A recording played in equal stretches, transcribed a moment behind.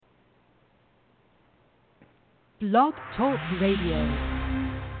Blog Talk Radio.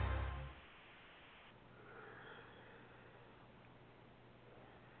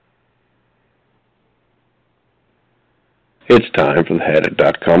 It's time for the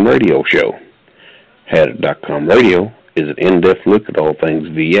Hadit.com radio show. Hadit.com radio is an in-depth look at all things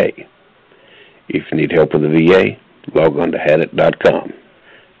VA. If you need help with the VA, log on to Hadit.com.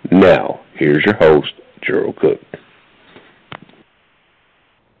 Now, here's your host, Jerrel Cook.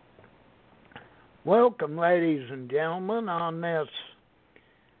 Welcome, ladies and gentlemen, on this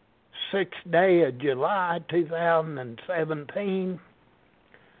 6th day of July 2017.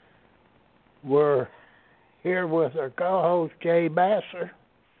 We're here with our co-host, Jay Basser.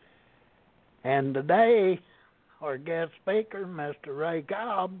 And today, our guest speaker, Mr. Ray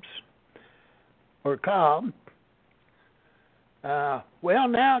Cobb. Well,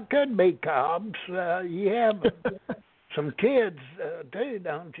 now it could be Cobb's. You have some kids, too,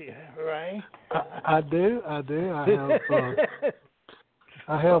 don't you, Ray? I do.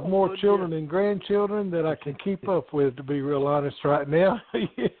 I have more children and grandchildren that I can keep up with, to be real honest, right now.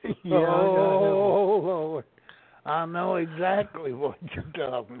 Lord. I know exactly what you're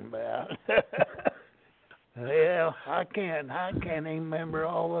talking about. Well, I can't even remember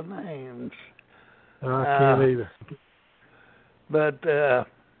all the names. I can't either. But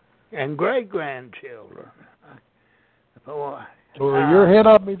and great-grandchildren. Boy, well, you're ahead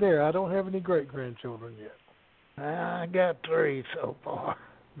of me there. I don't have any great-grandchildren yet. I got 3 so far.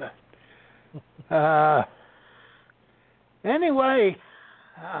 But anyway,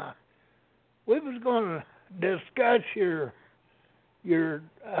 we was going to discuss your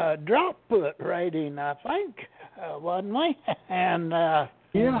drop foot rating, I think, wasn't we? And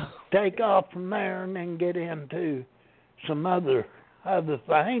take off from there and then get into some other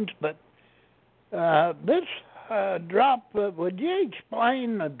things. But this drop foot, would you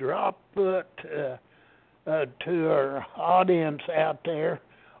explain the drop foot to our audience out there?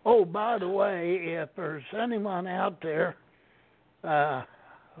 Oh, by the way, if there's anyone out there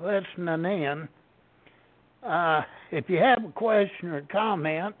listening in, if you have a question or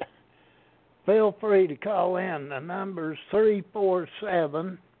comment, feel free to call in. The number's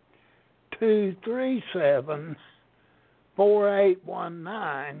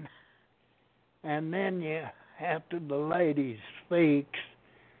 347-237-4819, and then after the lady speaks,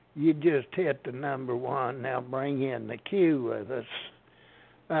 you just hit the number 1. They'll bring in the queue with us.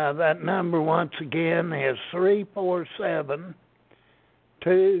 That number, once again, is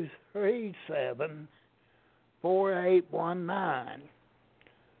 347-237-4819.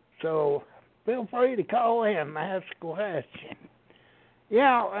 So feel free to call in and ask a question.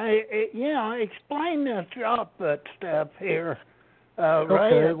 Explain this drop foot stuff here,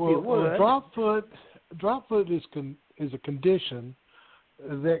 Ray, if you would. Drop foot is a condition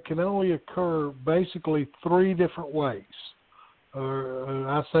that can only occur basically 3 different ways.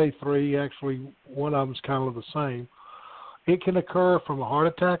 I say 3, actually one of them is kind of the same. It can occur from a heart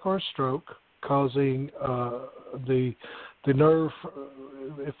attack or a stroke, causing the nerve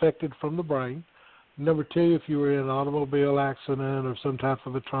affected from the brain. Number 2, if you were in an automobile accident or some type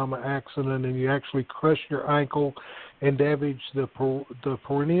of a trauma accident and you actually crush your ankle and damage the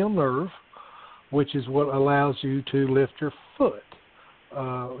peroneal nerve, which is what allows you to lift your foot.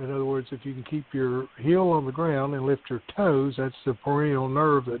 In other words, if you can keep your heel on the ground and lift your toes, that's the peroneal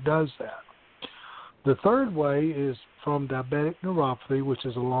nerve that does that. The third way is from diabetic neuropathy, which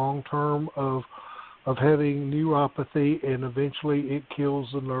is a long term of having neuropathy, and eventually it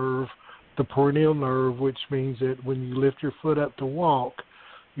kills the nerve, the peroneal nerve, which means that when you lift your foot up to walk,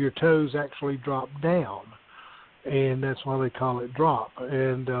 your toes actually drop down, and that's why they call it drop.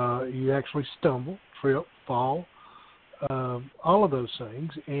 And you actually stumble, trip, fall, all of those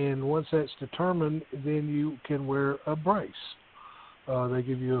things. And once that's determined, then you can wear a brace. They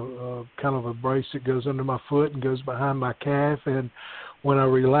give you kind of a brace that goes under my foot and goes behind my calf, and when I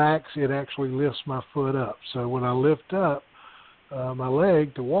relax, it actually lifts my foot up. So when I lift up my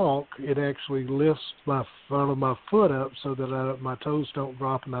leg to walk, it actually lifts my front of my foot up so that my toes don't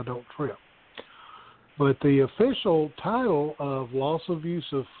drop and I don't trip. But the official title of loss of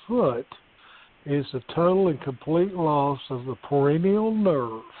use of foot is the total and complete loss of the peroneal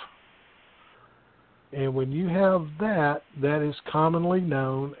nerve. And when you have that, that is commonly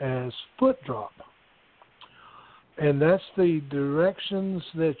known as foot drop. And that's the directions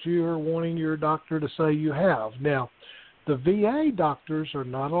that you're wanting your doctor to say you have. Now, the VA doctors are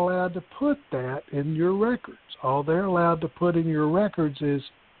not allowed to put that in your records. All they're allowed to put in your records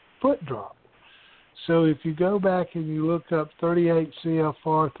is foot drop. So if you go back and you look up 38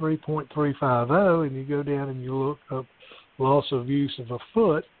 CFR 3.350 and you go down and you look up loss of use of a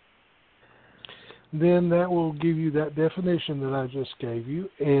foot, then that will give you that definition that I just gave you,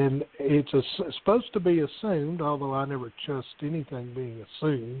 and it's supposed to be assumed, although I never trust anything being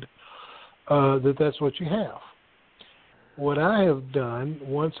assumed, that that's what you have. What I have done,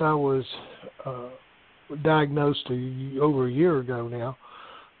 once I was diagnosed over a year ago now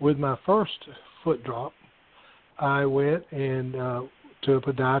with my first foot drop, I went and to a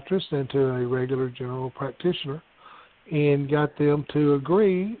podiatrist and to a regular general practitioner and got them to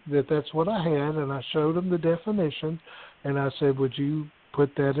agree that that's what I had, and I showed them the definition, and I said, would you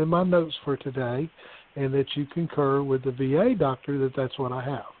put that in my notes for today, and that you concur with the VA doctor that that's what I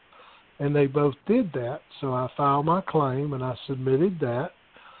have. And they both did that, so I filed my claim, and I submitted that,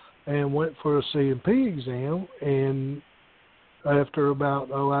 and went for a C&P exam, and after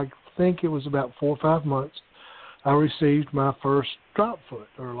about, I think it was about 4 or 5 months, I received my first drop foot,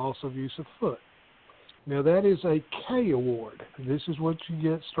 or loss of use of foot. Now, that is a K award. This is what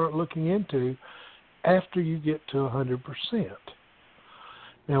you start looking into after you get to 100%.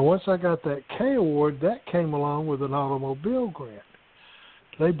 Now, once I got that K award, that came along with an automobile grant.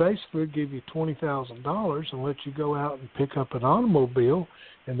 They basically give you $20,000 and let you go out and pick up an automobile,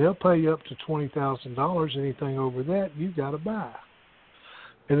 and they'll pay you up to $20,000. Anything over that, you got to buy.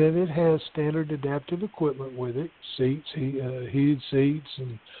 And then it has standard adaptive equipment with it, seats, heated seats,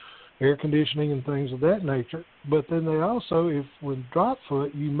 and air conditioning and things of that nature. But then they also, with drop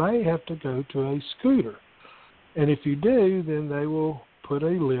foot, you may have to go to a scooter. And if you do, then they will put a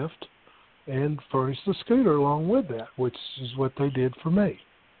lift and furnish the scooter along with that, which is what they did for me.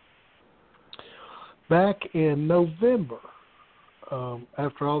 Back in November,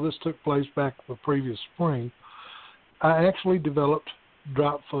 after all this took place back the previous spring, I actually developed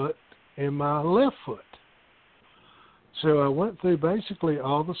drop foot in my left foot. So I went through basically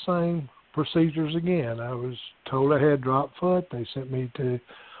all the same procedures again. I was told I had drop foot. They sent me to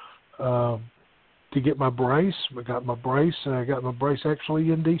get my brace. I got my brace, and I got my brace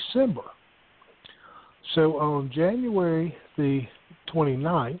actually in December. So on January the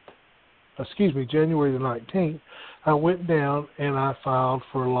 19th, I went down and I filed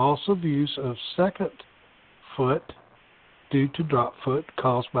for loss of use of second foot due to drop foot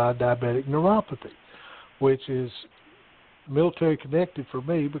caused by diabetic neuropathy, which is military connected for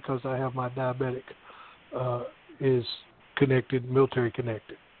me because I have my diabetic is connected, military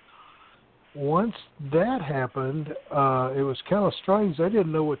connected. Once that happened, it was kind of strange. They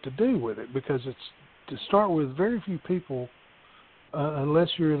didn't know what to do with it because it's, to start with, very few people,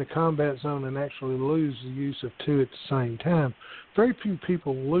 unless you're in a combat zone and actually lose the use of two at the same time, very few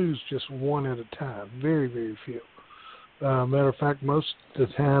people lose just one at a time. Very, very few. Matter of fact, most of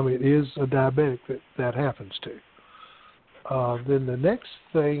the time it is a diabetic that happens to. Then the next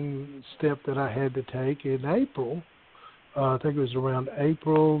step that I had to take in April, I think it was around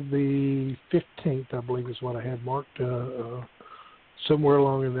April the 15th, I believe is what I had marked, somewhere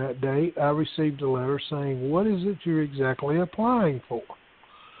along in that date, I received a letter saying, what is it you're exactly applying for?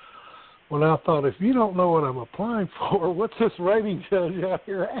 Well, I thought, if you don't know what I'm applying for, what's this rating judge out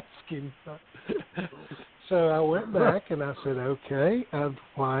here asking? So I went back and I said, okay, I'm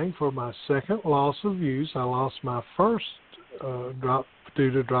applying for my second loss of use. I lost my first drop due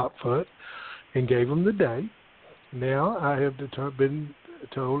to drop foot and gave them the date. Now I have been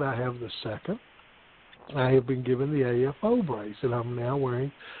told I have the second. I have been given the AFO brace, and I'm now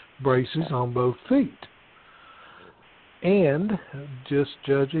wearing braces on both feet. And just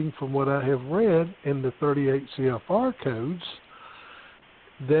judging from what I have read in the 38 CFR codes,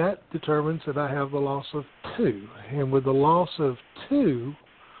 that determines that I have the loss of 2. And with the loss of 2,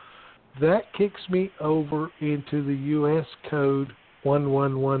 that kicks me over into the U.S. code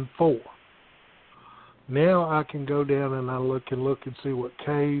 1114. Now I can go down and I look and see what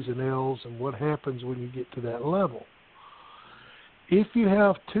K's and L's and what happens when you get to that level. If you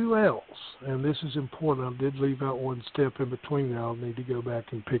have 2 L's, and this is important, I did leave out one step in between there I'll need to go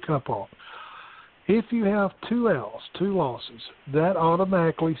back and pick up on. If you have 2 L's, 2 losses, that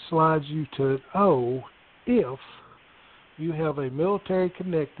automatically slides you to an O if you have a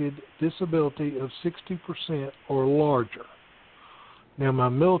military-connected disability of 60% or larger. Now, my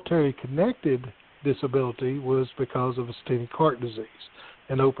military-connected disability was because of ischemic heart disease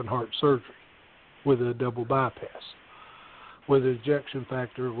and open heart surgery with a double bypass with an ejection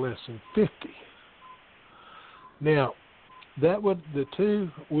factor of less than 50. Now, that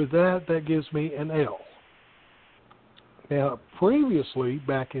gives me an L. Now, previously,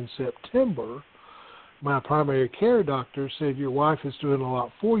 back in September, my primary care doctor said, your wife is doing a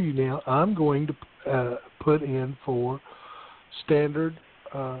lot for you now. I'm going to put in for standard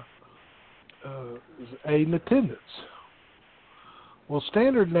aid and attendance. Well,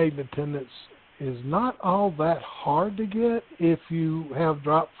 standard aid and attendance is not all that hard to get if you have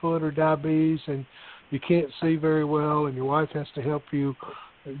drop foot or diabetes and you can't see very well and your wife has to help you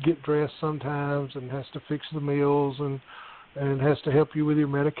get dressed sometimes and has to fix the meals and has to help you with your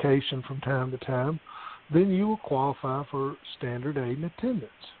medication from time to time. Then you will qualify for standard aid and attendance.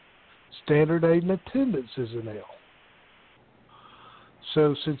 Standard aid and attendance is an L.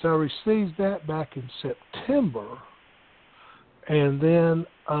 So since I received that back in September, and then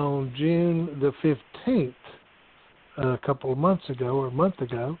on June the 15th, a couple of months ago or a month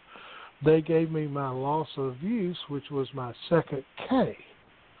ago, they gave me my loss of use, which was my second K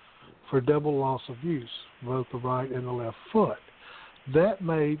for double loss of use, both the right and the left foot. That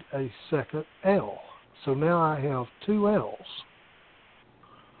made a second L. So now I have two L's.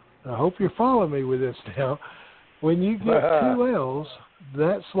 I hope you're following me with this now. When you get two L's,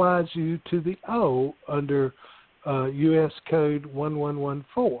 that slides you to the O under U.S. Code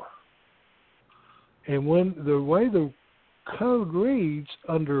 1114. And when the way the code reads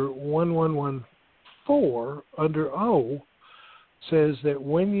under 1114, under O, says that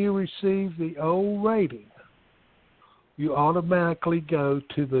when you receive the O rating, you automatically go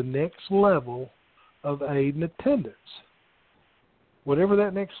to the next level of aid and attendance. Whatever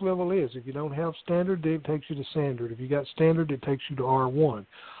that next level is. If you don't have standard, it takes you to standard. If you got standard, it takes you to R1.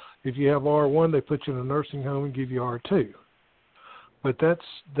 If you have R1, they put you in a nursing home and give you R2. But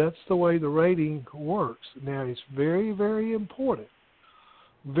that's the way the rating works. Now, it's very, very important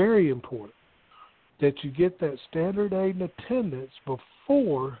that you get that standard aid and attendance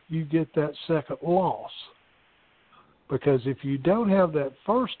before you get that second loss. Because if you don't have that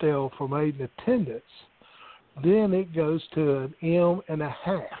first L from aid and attendance, then it goes to an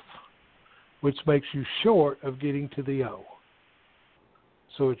M.5, which makes you short of getting to the O.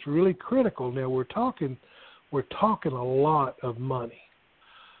 So it's really critical. Now we're talking a lot of money.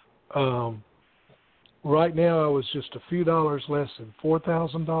 Right now I was just a few dollars less than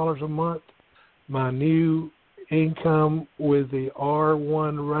 $4,000 a month. My new income with the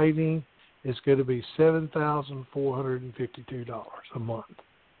R1 rating is going to be $7,452 a month.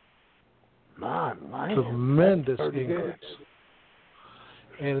 Man, tremendous increase.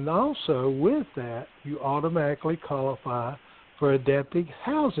 And also with that, you automatically qualify for adaptive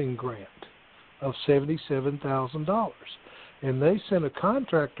housing grant of $77,000. And they sent a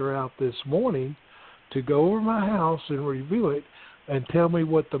contractor out this morning to go over my house and review it and tell me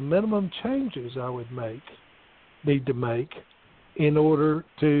what the minimum changes I would need to make in order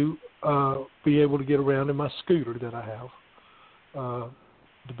to be able to get around in my scooter that I have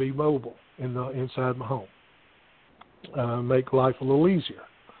to be mobile inside my home, make life a little easier.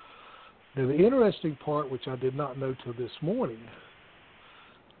 Now, the interesting part, which I did not know till this morning,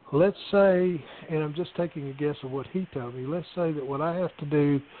 let's say, and I'm just taking a guess of what he told me, let's say that what I have to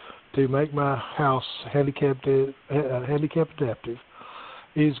do to make my house handicap adaptive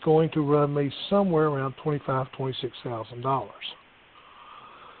is going to run me somewhere around $26,000.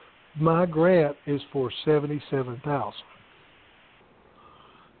 My grant is for $77,000.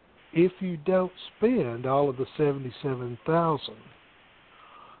 If you don't spend all of the $77,000,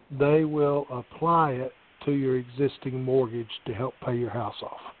 they will apply it to your existing mortgage to help pay your house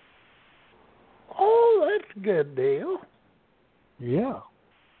off. Oh, that's a good deal. Yeah.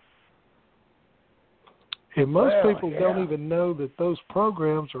 And most people don't even know that those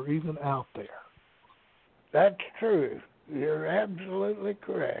programs are even out there. That's true. You're absolutely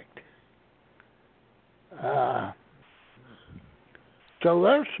correct. So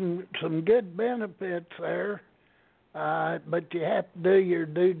there's some good benefits there, but you have to do your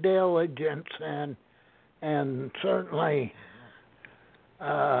due diligence and certainly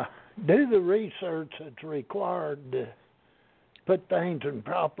do the research that's required to put things in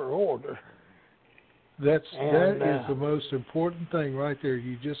proper order. That is the most important thing right there.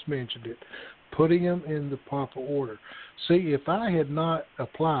 You just mentioned it. Putting them in the proper order. See, if I had not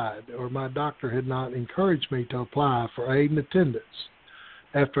applied or my doctor had not encouraged me to apply for aid and attendance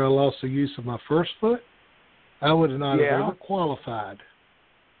after I lost the use of my first foot, I would not have ever qualified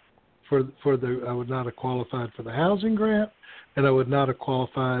I would not have qualified for the housing grant, and I would not have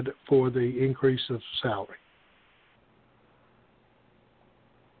qualified for the increase of salary.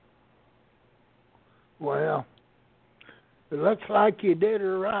 Well, it looks like you did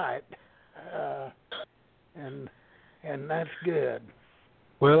her right, and that's good.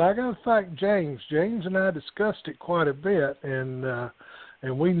 Well, I got to thank James. James and I discussed it quite a bit, and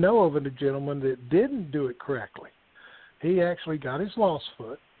we know of a gentleman that didn't do it correctly. He actually got his lost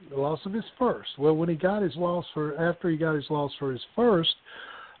foot, the loss of his first. Well, when he got his loss after he got his loss for his first,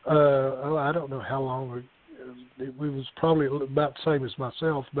 I don't know how long we was probably about the same as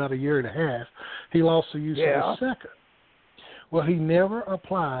myself, about a year and a half. He lost the use of his second. Well, he never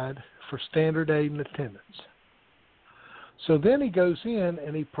applied for standard aid and attendance. So then he goes in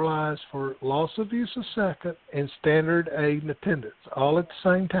and he applies for loss of use of second and standard aid and attendance, all at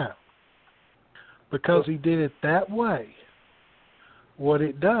the same time. Because he did it that way, what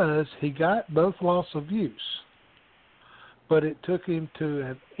it does, he got both loss of use, but it took him to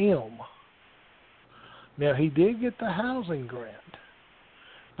an M. Now, he did get the housing grant,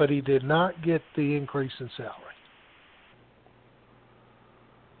 but he did not get the increase in salary.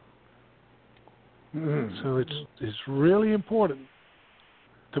 So it's really important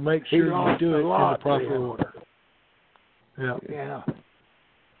to make sure you do it in the proper order. Yeah.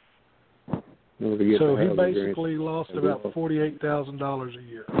 So he basically lost about $48,000 a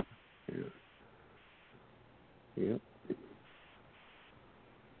year. Yeah.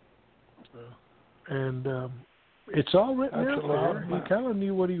 And it's all written out there. He kind of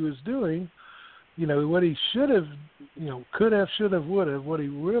knew what he was doing. You know, what he should have, could have, should have, would have. What he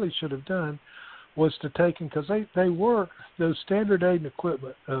really should have done was to take him, because they work, those standard aid and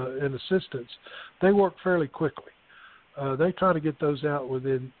equipment and assistance, they work fairly quickly. They try to get those out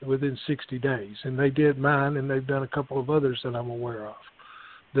within 60 days, and they did mine, and they've done a couple of others that I'm aware of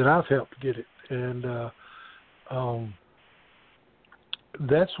that I've helped get it. And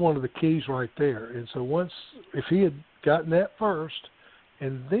that's one of the keys right there. And so if he had gotten that first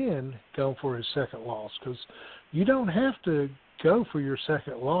and then gone for his second loss, because you don't have to go for your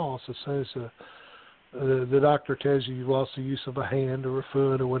second loss as soon as the doctor tells you you've lost the use of a hand or a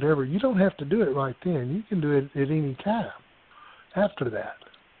foot or whatever. You don't have to do it right then. You can do it at any time after that.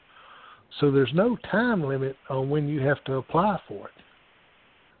 So there's no time limit on when you have to apply for it.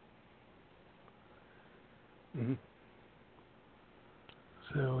 Mm-hmm.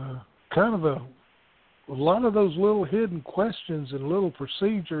 So kind of a lot of those little hidden questions and little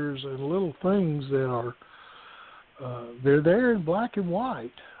procedures and little things that are they're there in black and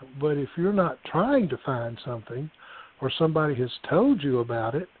white, but if you're not trying to find something or somebody has told you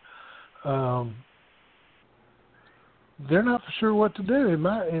about it, they're not for sure what to do. In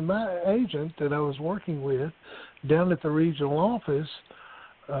my agent that I was working with down at the regional office,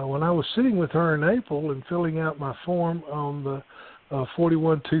 when I was sitting with her in April and filling out my form on the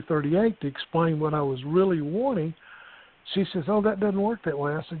 41-238 to explain what I was really wanting, she says, "Oh, that doesn't work that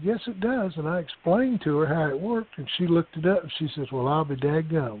way." I said, "Yes, it does." And I explained to her how it worked, and she looked it up, and she says, "Well, I'll be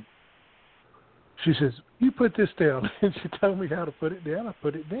daggum." She says, "You put this down." And she told me how to put it down. I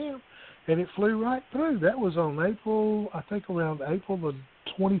put it down, and it flew right through. That was on April, I think around April the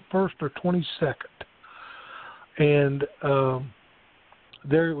 21st or 22nd. And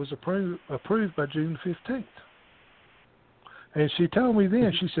there it was approved by June 15th. And she told me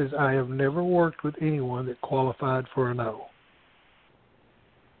then, she says, "I have never worked with anyone that qualified for an O."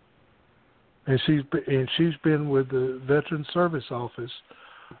 And she's been with the Veteran Service Office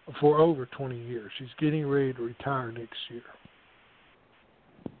for over 20 years. She's getting ready to retire next year.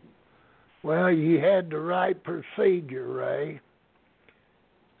 Well, you had the right procedure, Ray.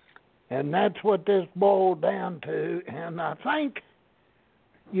 And that's what this boiled down to. And I think,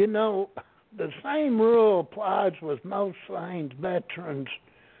 the same rule applies with most things veterans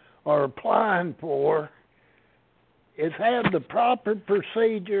are applying for. Is have the proper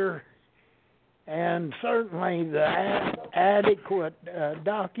procedure and certainly the adequate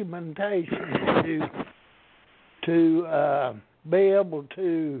documentation to be able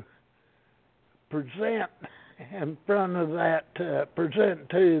to present in front of that, present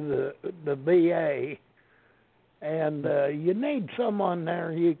to the VA. And you need someone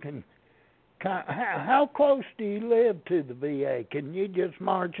there you can. How close do you live to the VA? Can you just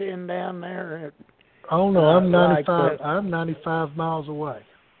march in down there? Oh no, I'm 95. I'm 95 miles away.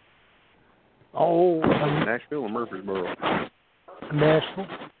 Oh, Nashville or Murfreesboro? Nashville.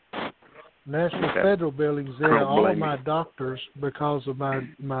 Okay. Federal buildings there. All of my doctors, because of my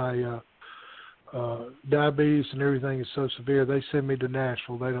diabetes and everything is so severe, they send me to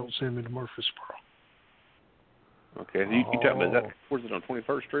Nashville. They don't send me to Murfreesboro. Okay, so you talking about that? Where's it on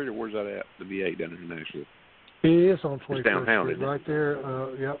 21st Street, or where's that at? The VA down in Nashville. It is on 21st downtown, Street, right there.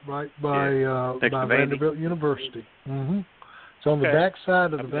 Right by by Vanderbilt University. Mm-hmm. It's on the back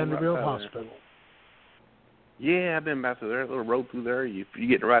side of the Vanderbilt Hospital. Yeah, I've been back through there. A little road through there. If you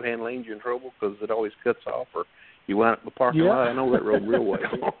get in the right-hand lane, you're in trouble because it always cuts off, or you wind up in the parking lot. I know that road real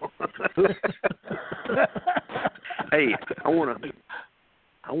well. Hey, I want to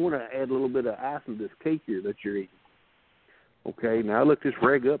add a little bit of ice in this cake here that you're eating. Okay, now I looked this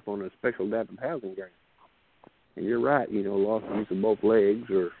reg up on a special adaptive housing grant. And you're right, loss of use of both legs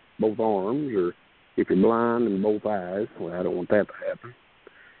or both arms or if you're blind in both eyes, well, I don't want that to happen.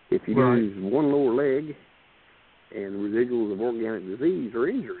 If you lose one lower leg and residuals of organic disease or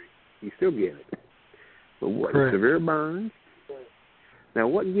injury, you still get it. But what severe burns? Now,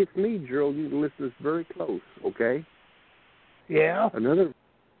 what gets me, Jerrel, you can listen to this very close, okay? Yeah.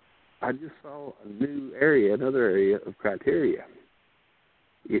 I just saw another area of criteria.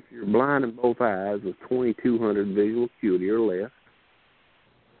 If you're blind in both eyes with 2200 visual acuity or less,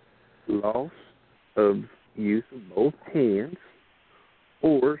 loss of use of both hands,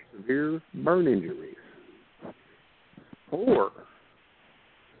 or severe burn injuries, or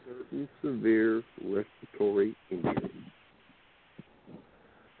certain severe respiratory injuries.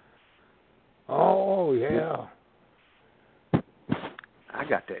 Oh, yeah. I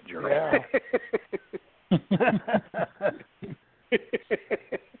got that, Jerrel. Yeah.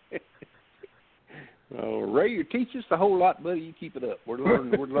 Ray, you teach us a whole lot, buddy. You keep it up. We're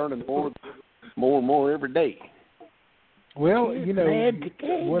learning more and more every day. Well, you know,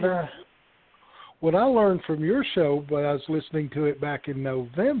 what I learned from your show, but I was listening to it back in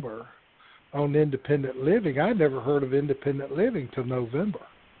November on independent living. I'd never heard of independent living till November.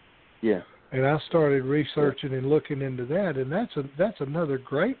 Yeah. And I started researching and looking into that, and that's another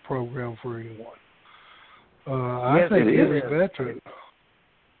great program for anyone. I think every veteran.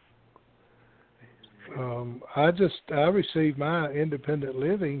 I received my independent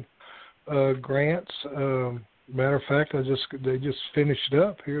living grants. Matter of fact, they just finished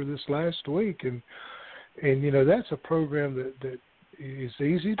up here this last week, and you know, that's a program that is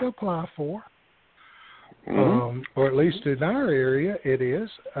easy to apply for. Or at least in our area, it is.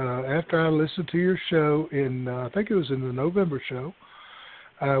 After I listened to your show I think it was in the November show,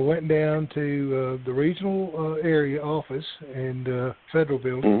 I went down to the regional area office and federal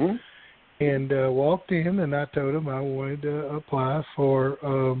building, and walked in, and I told them I wanted to apply for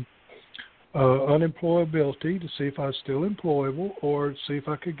unemployability to see if I was still employable or see if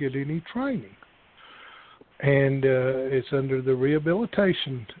I could get any training. And it's under the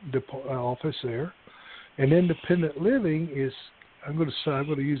rehabilitation office there. And independent living is, I'm going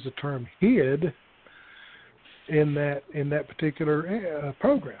to use the term hid in that particular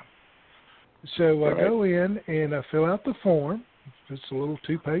program. So I go in and I fill out the form. It's a little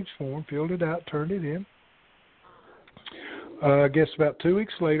 2-page form. Filled it out, turned it in. I guess about 2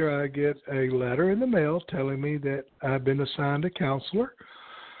 weeks later, I get a letter in the mail telling me that I've been assigned a counselor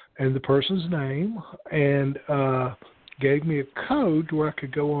and the person's name, and gave me a code where I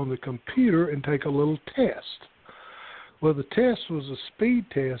could go on the computer and take a little test. Well, the test was a speed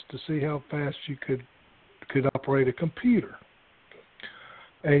test to see how fast you could operate a computer.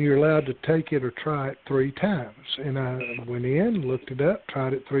 And you're allowed to take it or try it 3 times. And I went in, looked it up,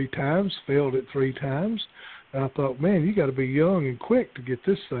 tried it 3 times, failed it 3 times. And I thought, man, you got to be young and quick to get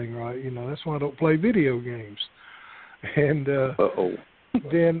this thing right. You know, that's why I don't play video games. And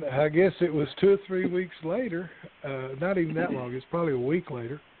then I guess it was 2 or 3 weeks later, not even that long, it's probably a week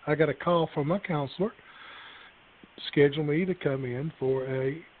later, I got a call from my counselor, scheduled me to come in for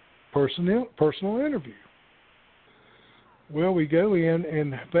a personal interview. Well, we go in,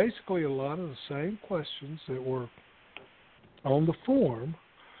 and basically a lot of the same questions that were on the form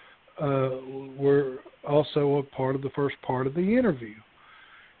were also a part of the first part of the interview.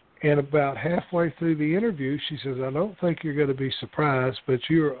 And about halfway through the interview, she says, I don't think you're going to be surprised, but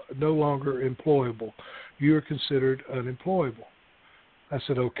you're no longer employable. You are considered unemployable. I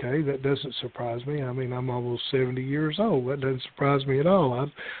said, okay, that doesn't surprise me. I mean, I'm almost 70 years old. That doesn't surprise me at all.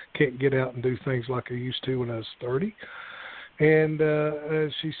 I can't get out and do things like I used to when I was 30. And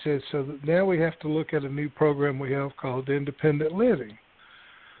she said, so now we have to look at a new program we have called Independent Living.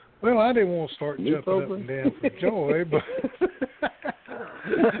 Well, I didn't want to start jumping up and down for joy, but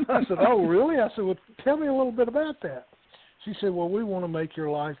I said, oh, really? I said, well, tell me a little bit about that. She said, well, we want to make your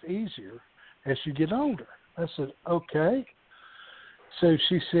life easier as you get older. I said, okay. So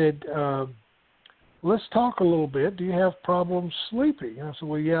she said, let's talk a little bit. Do you have problems sleeping? And I said,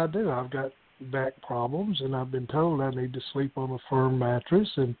 well, yeah, I do. I've got back problems, and I've been told I need to sleep on a firm mattress,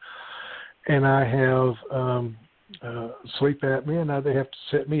 and I have sleep apnea, and they have to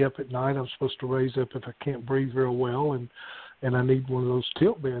set me up at night. I'm supposed to raise up if I can't breathe real well, and I need one of those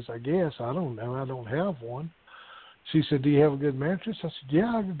tilt beds, I guess. I don't know. I don't have one. She said, do you have a good mattress? I said,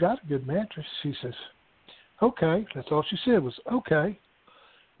 yeah, I've got a good mattress. She says, okay. That's all she said was, okay.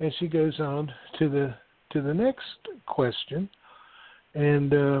 And she goes on to the next question,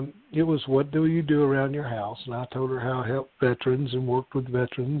 and it was, what do you do around your house? And I told her how I help veterans and worked with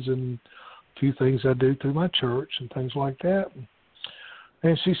veterans and a few things I do through my church and things like that.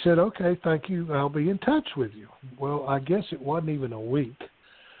 And she said, okay, thank you. I'll be in touch with you. Well, I guess it wasn't even a week.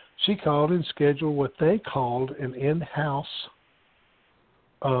 she called and scheduled what they called an in-house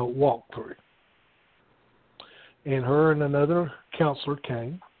walkthrough. And her and another counselor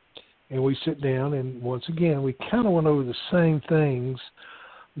came, and we sit down, and once again, we kind of went over the same things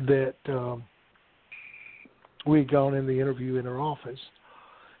that we had gone in the interview in her office.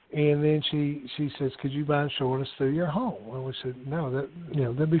 And then she says, "Could you mind showing us through your home?" And we said, "No,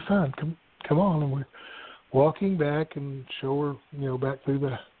 that'd be fine. Come on." And we're walking back and show her, back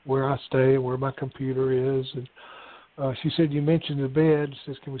through where I stay and where my computer is. And she said, "You mentioned the bed." She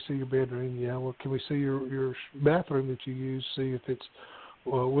says, "Can we see your bedroom?" "Yeah." "Well, can we see your bathroom that you use? See if it's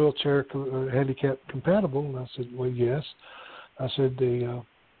wheelchair handicap compatible?" And I said, "Well, yes." I said, "The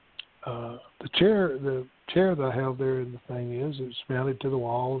chair that I have there in the thing it's mounted to the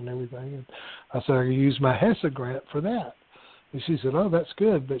wall and everything." And I said, "I can use my HESA grant for that." And she said, "Oh, that's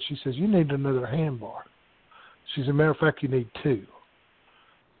good." But she says, "You need another hand bar." She said, "Matter of fact, you need 2.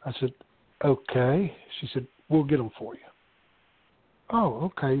 I said, "Okay." She said, "We'll get them for you." "Oh,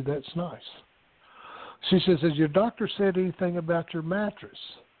 okay, that's nice." She says, "Has your doctor said anything about your mattress?"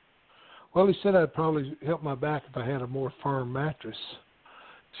 "Well, he said I'd probably help my back if I had a more firm mattress."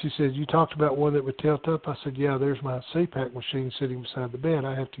 She said, "You talked about one that would tilt up?" I said, "Yeah, there's my CPAP machine sitting beside the bed.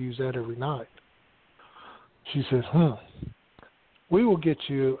 I have to use that every night." She said, "We will get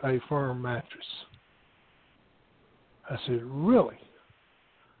you a firm mattress." I said, "Really?"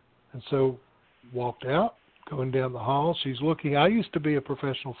 And so walked out, going down the hall. She's looking. I used to be a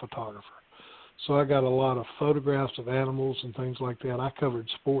professional photographer, so I got a lot of photographs of animals and things like that. I covered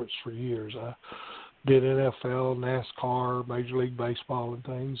sports for years. I did NFL, NASCAR, Major League Baseball and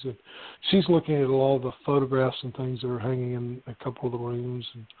things. And she's looking at all the photographs and things that are hanging in a couple of the rooms.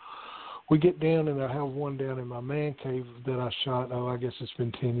 And we get down, and I have one down in my man cave that I shot, I guess it's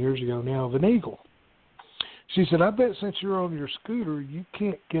been 10 years ago now, of an eagle. She said, "I bet since you're on your scooter, you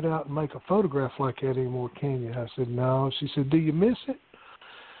can't get out and make a photograph like that anymore, can you?" I said, "No." She said, "Do you miss it?"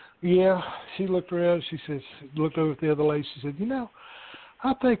 Yeah. She looked around. She says, looked over at the other lady. She said,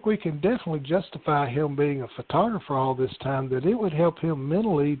 "I think we can definitely justify him being a photographer all this time, that it would help him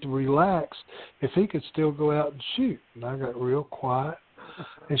mentally to relax if he could still go out and shoot." And I got real quiet.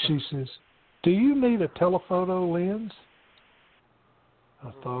 And she says, "Do you need a telephoto lens?"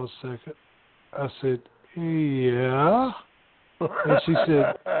 I thought a second. I said, "Yeah." And she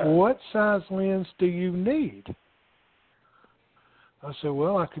said, "What size lens do you need?" I said,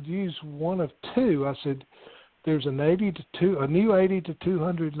 "Well, I could use one of 2. I said, "There's a new 80 to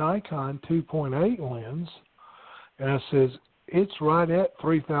 200 Nikon 2.8 lens." And I says, "It's right at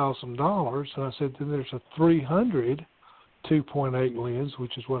 $3,000. And I said, "Then there's a 300 2.8 lens,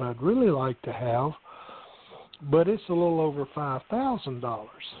 which is what I'd really like to have, but it's a little over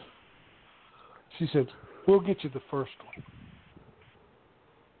 $5,000. She said, "We'll get you the first one."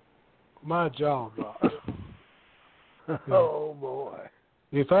 My jaw dropped. Oh, boy.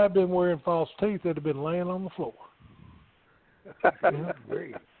 If I'd been wearing false teeth, they'd have been laying on the floor.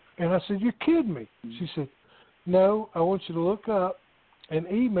 And I said, "You're kidding me." She said, "No, I want you to look up and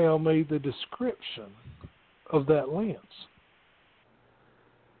email me the description of that lens."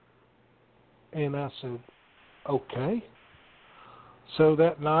 And I said, "Okay." So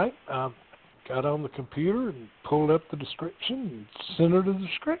that night, I got on the computer and pulled up the description and sent her the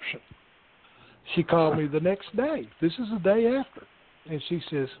description. She called me the next day. This is the day after. And she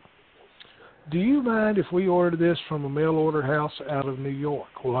says, "Do you mind if we order this from a mail order house out of New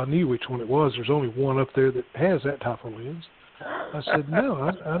York?" Well, I knew which one it was. There's only one up there that has that type of lens. I said,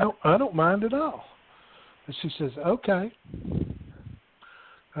 "No, I don't mind at all." And she says, "Okay.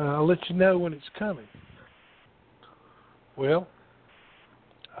 I'll let you know when it's coming." Well,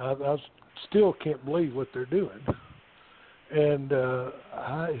 I still can't believe what they're doing. And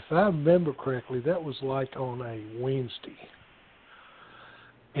if I remember correctly, that was like on a Wednesday.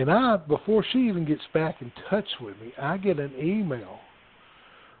 And before she even gets back in touch with me, I get an email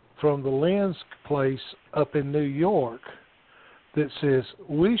from the lens place up in New York that says,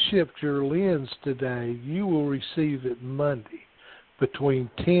 "We shipped your lens today. You will receive it Monday between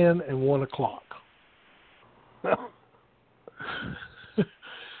 10 and 1 o'clock.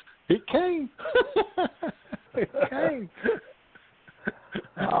 It came. It came.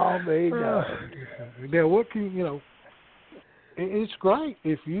 Oh, baby. Now, what can it's great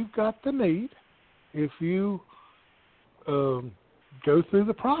if you've got the need, if you go through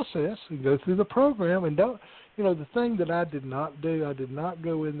the process and go through the program and don't, the thing that I did not do, I did not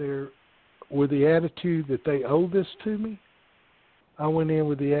go in there with the attitude that they owe this to me. I went in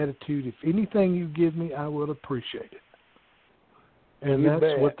with the attitude, if anything you give me, I will appreciate it. And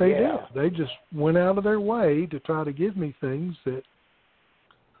that's what they did. They just went out of their way to try to give me things that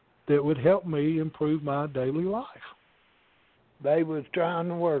that would help me improve my daily life. They was trying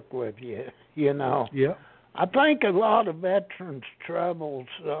to work with you, you know. Yeah. I think a lot of veterans' troubles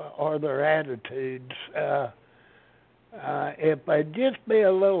are their attitudes. If they'd just be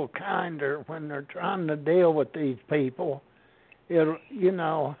a little kinder when they're trying to deal with these people, it'll, you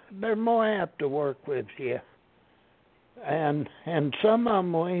know, they're more apt to work with you. And some of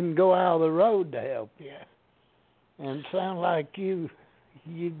them will even go out of the road to help you. And sound like you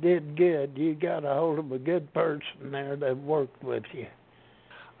did good. You got a hold of a good person there that worked with you.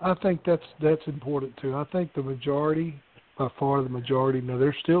 I think that's important too. I think the majority, by far the majority, now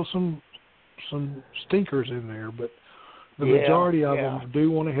there's still some stinkers in there, but the majority of them do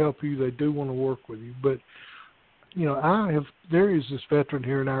want to help you. They do want to work with you. But you know, there is this veteran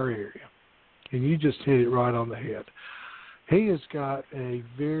here in our area, and you just hit it right on the head. He has got a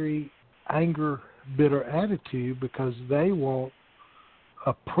very bitter attitude because they won't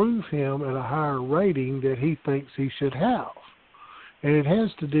approve him at a higher rating that he thinks he should have. And it has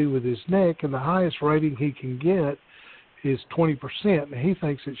to do with his neck, and the highest rating he can get is 20%, and he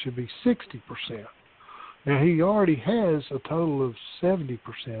thinks it should be 60%. Now, he already has a total of 70%,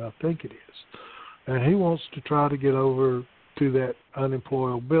 I think it is. And he wants to try to get over to that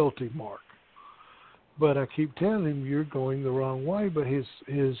unemployability mark. But I keep telling him, you're going the wrong way, but I hate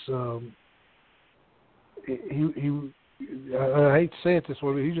to say it this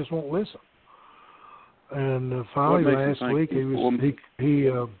way, but he just won't listen. And finally, last week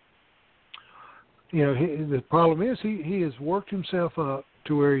the problem is he has worked himself up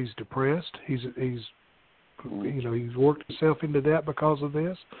to where he's depressed. He's worked himself into that because of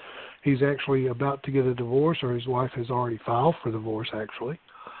this. He's actually about to get a divorce, or his wife has already filed for divorce, actually.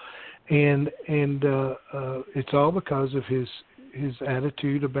 And it's all because of his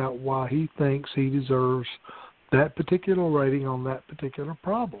attitude about why he thinks he deserves that particular rating on that particular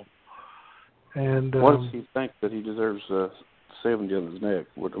problem. And what does he think that he deserves 70 on his neck?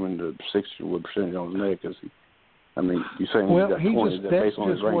 The 60% on his neck is he? I mean, you're saying he's got 20. Is that based on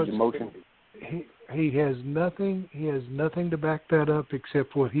his range of motion? He has nothing. He has nothing to back that up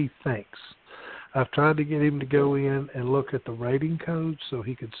except what he thinks. I've tried to get him to go in and look at the rating codes so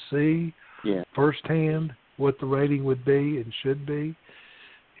he could see firsthand what the rating would be and should be.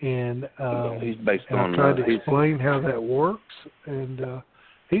 And he's based and I've tried to explain how that works, and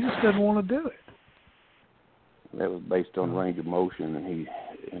he just doesn't want to do it. That was based on range of motion,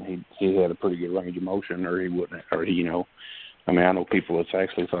 and he had a pretty good range of motion, or he wouldn't, or he, I mean, I know people that's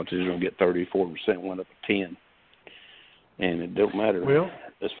actually thought they were going to get 34%, went up to 10, and it don't matter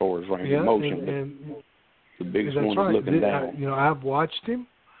as far as range of motion. And the biggest that's one right. is looking down. I've watched him.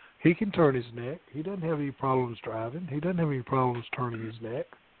 He can turn his neck. He doesn't have any problems driving. He doesn't have any problems turning his neck.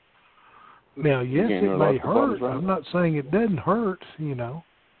 Now, yes, it may hurt. I'm not saying it doesn't hurt,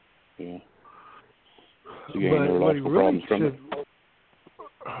 Yeah. So but what he really should,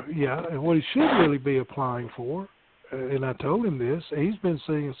 and what he should really be applying for, and I told him this, he's been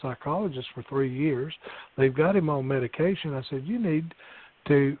seeing a psychologist for 3 years. They've got him on medication. I said, you need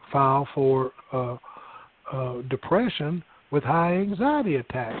to file for depression with high anxiety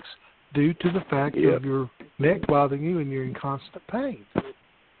attacks due to the fact of your neck bothering you and you're in constant pain.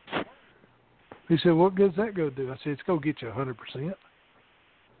 He said, what good's that going to do? I said, it's going to get you 100%.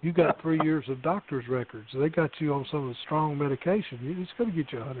 You got 3 years of doctor's records. They got you on some of the strong medication. It's going to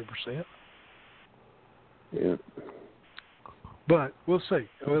get you 100%. Yeah. But we'll see.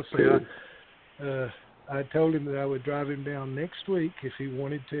 I told him that I would drive him down next week if he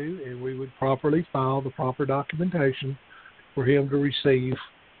wanted to, and we would properly file the proper documentation for him to receive,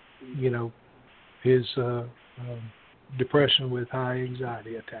 his depression with high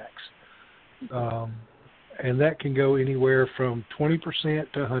anxiety attacks. And that can go anywhere from 20%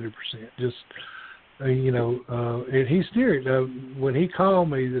 to 100%. Just, and he's near it. When he called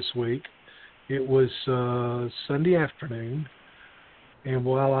me this week, it was Sunday afternoon, and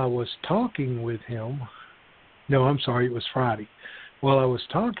while I was talking with him, it was Friday. While I was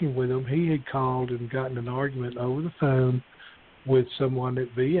talking with him, he had called and gotten an argument over the phone with someone at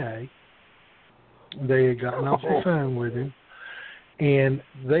VA. They had gotten off the phone with him. And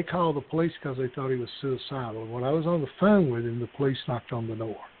they called the police because they thought he was suicidal. When I was on the phone with him, the police knocked on the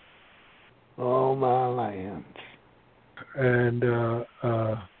door. Oh, my land. And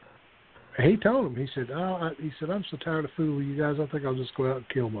he told him, he said, I'm so tired of fooling you guys, I think I'll just go out and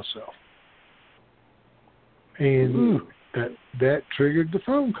kill myself. And that triggered the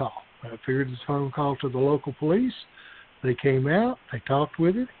phone call. I figured his phone call to the local police. They came out. They talked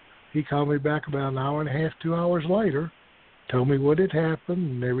with him. He called me back about an hour and a half, 2 hours later, told me what had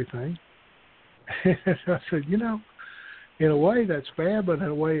happened and everything. And I said, in a way that's bad, but in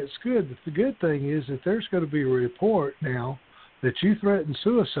a way it's good. But the good thing is that there's going to be a report now that you threatened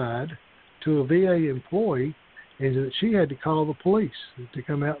suicide to a VA employee and that she had to call the police to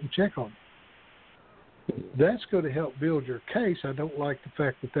come out and check on you. That's going to help build your case. I don't like the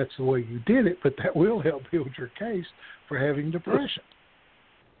fact that that's the way you did it, but that will help build your case for having depression.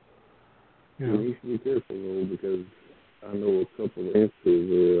 You should be careful, though, because I know a couple of instances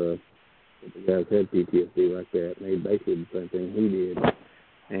where the guys had PTSD like that, and they basically did the same thing he did,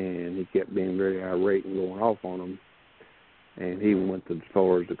 and he kept being very irate and going off on them, and he even went as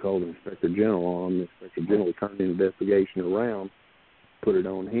far as to call the Inspector General on him. The Inspector General turned the investigation around, put it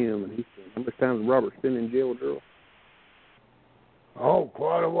on him, and he said, how much time has Robert spent in jail, Jerrel? Oh,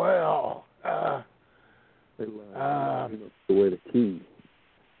 quite a while. They took away the key.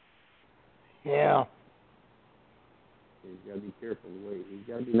 Yeah. He's got to be careful the way. He's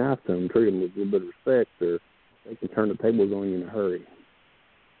got to be nice to them, treat them with a little bit of respect, or they can turn the tables on you in a hurry.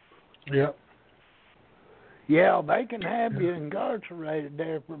 Yep. Yeah, they can have you incarcerated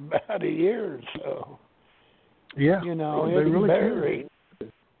there for about a year or so. Yeah. You know, they really vary.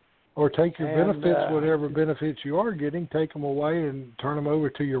 can. Or take your benefits, whatever benefits you are getting, take them away and turn them over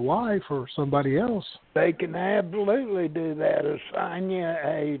to your wife or somebody else. They can absolutely do that. Assign you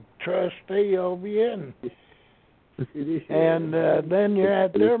a trustee over you, and then you're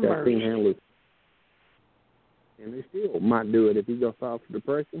at their mercy. And they still might do it if he goes off for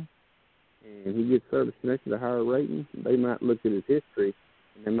depression and he gets service connected to a higher rating. They might look at his history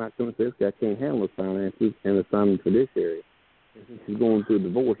and they might come and say, this guy can't handle his finances and assign him to this area. And since he's going through a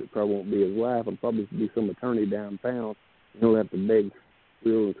divorce, it probably won't be his wife. It'll probably be some attorney downtown. And he'll have to beg,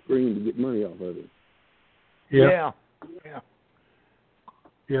 squeal, and scream to get money off of him. Yeah.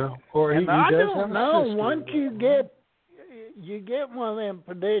 Or he I does don't have know. a sister. Once you get one of them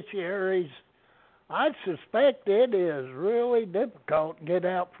fiduciaries, I suspect it is really difficult to get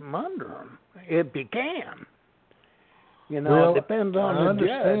out from under them if you can. You know, it depends on the judge.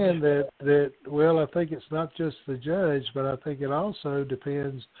 I understand that. Well, I think it's not just the judge, but I think it also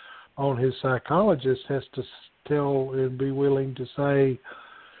depends on his psychologist has to tell and be willing to say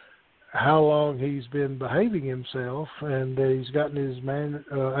how long he's been behaving himself and he's gotten his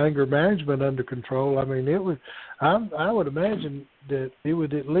anger management under control. I mean, I would imagine that it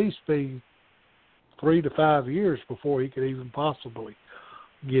would at least be 3 to 5 years before he could even possibly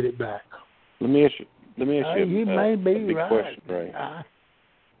get it back. Let me ask you you may be a big right. question, Ray.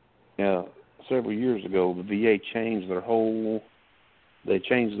 Now, several years ago, the VA changed the whole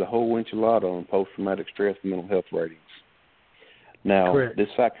enchilada on post-traumatic stress and mental health ratings. Now, Correct. This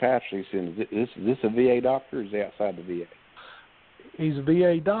psychiatrist, is this a VA doctor or is he outside the VA? He's a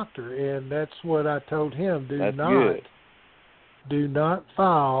VA doctor, and that's what I told him. Do not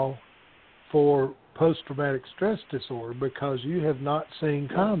file for post-traumatic stress disorder because you have not seen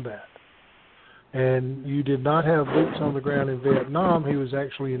combat. And you did not have boots on the ground in Vietnam. He was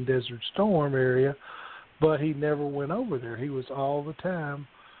actually in Desert Storm area, but he never went over there. He was all the time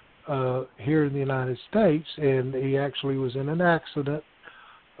here in the United States, and he actually was in an accident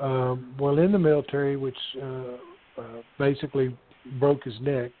while in the military, which basically broke his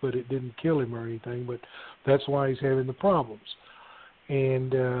neck, but it didn't kill him or anything, but that's why he's having the problems.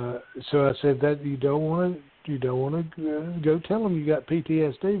 And so I said that you don't want to go tell him you got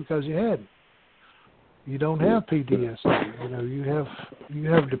PTSD because you hadn't. You don't have PTSD. You know,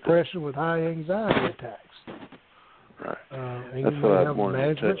 you have depression with high anxiety attacks. Right. And that's you what I have wanted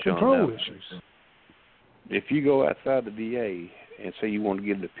management to touch control on now. issues. If you go outside the VA and say you want to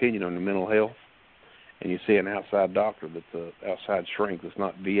get an opinion on your mental health, and you see an outside doctor that's an outside shrink that's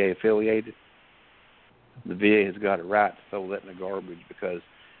not VA affiliated, the VA has got it right to throw that in the garbage because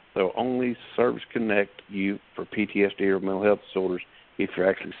they'll only service connect you for PTSD or mental health disorders if you're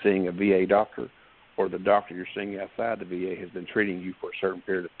actually seeing a VA doctor or the doctor you're seeing outside the VA has been treating you for a certain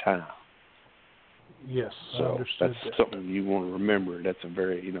period of time. Yes, so I that's that. something you want to remember. That's a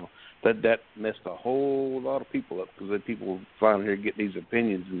very, that messed a whole lot of people up because then people finally here get these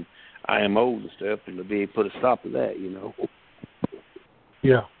opinions and IMOs and stuff, and the VA put a stop to that,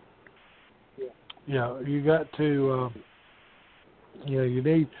 Yeah. Yeah, you got to, you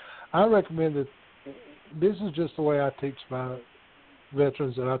need, I recommend that this is just the way I teach my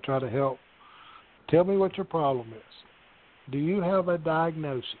veterans that I try to help. Tell me what your problem is. Do you have a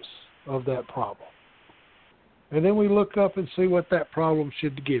diagnosis of that problem? And then we look up and see what that problem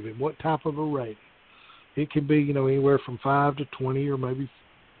should give him, what type of a rating. It can be, anywhere from 5 to 20 or maybe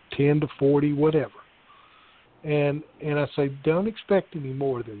 10 to 40, whatever. And I say, don't expect any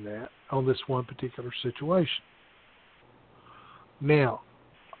more than that on this one particular situation. Now,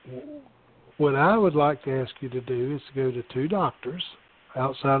 what I would like to ask you to do is to go to 2 doctors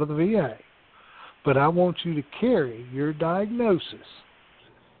outside of the VA. But I want you to carry your diagnosis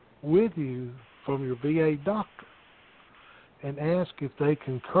with you from your VA doctor and ask if they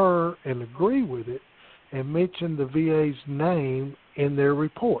concur and agree with it and mention the VA's name in their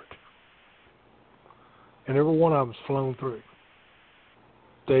report. And every one of them's flown through.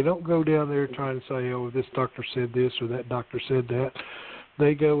 They don't go down there trying to say, oh, this doctor said this or that doctor said that.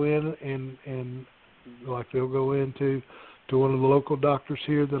 They go in and like they'll go into one of the local doctors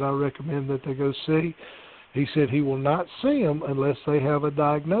here that I recommend that they go see. He said he will not see them unless they have a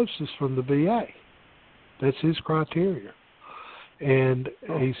diagnosis from the VA. That's his criteria. And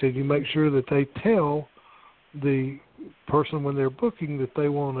he said you make sure that they tell the person when they're booking that they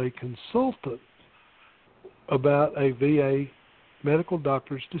want a consultant about a VA medical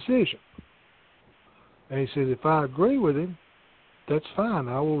doctor's decision. And he said, if I agree with him, that's fine.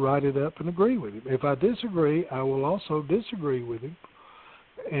 I will write it up and agree with him. If I disagree, I will also disagree with him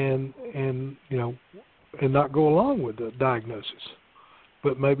and not go along with the diagnosis,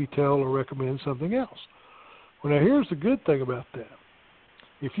 but maybe tell or recommend something else. Well, now here's the good thing about that.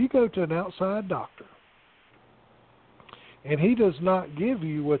 If you go to an outside doctor and he does not give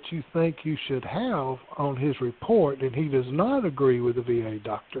you what you think you should have on his report and he does not agree with the VA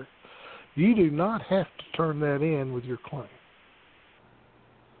doctor, you do not have to turn that in with your claim.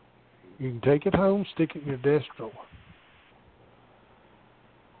 You can take it home, stick it in your desk drawer.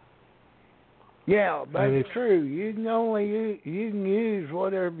 Yeah, that's true. You can use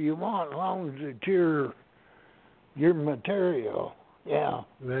whatever you want as long as it's your material. Yeah,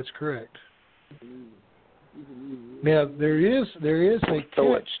 that's correct. Now there is a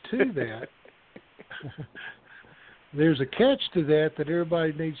catch to that. There's a catch to that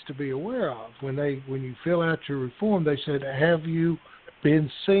everybody needs to be aware of. When you fill out your reform, they said, "Have you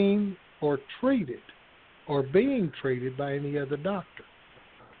been seen or treated or being treated by any other doctor?"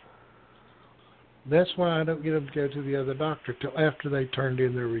 That's why I don't get them to go to the other doctor till after they turned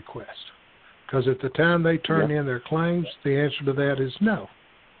in their request. Because at the time they turn in their claims, the answer to that is no.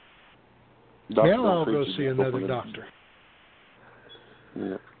 Now I'll go see another doctor.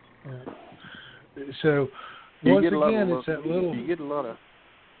 Yeah. So, once again, it's that little... You get a lot of...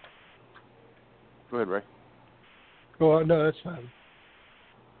 Go ahead, Ray. Oh, no, that's fine.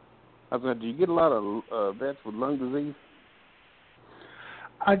 I was like, do you get a lot of vets with lung disease?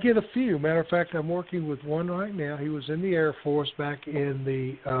 I get a few. Matter of fact, I'm working with one right now. He was in the Air Force back in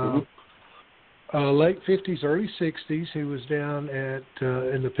the late 50s, early 60s. He was down at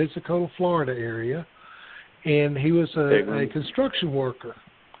in the Pensacola, Florida area, and he was a construction worker.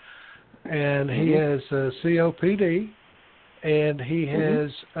 And he has COPD, and he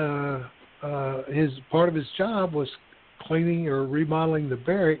has his part of his job was cleaning or remodeling the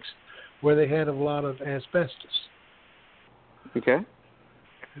barracks where they had a lot of asbestos. Okay.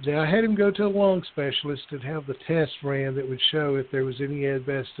 Now, I had him go to a lung specialist and have the test ran that would show if there was any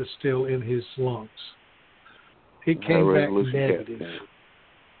asbestos still in his lungs. It came back negative.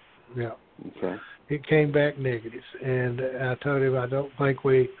 Yeah. Okay. It came back negative. And I told him I don't think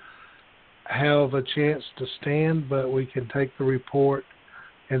we have a chance to stand, but we can take the report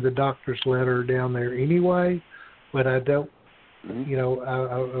and the doctor's letter down there anyway. But I don't,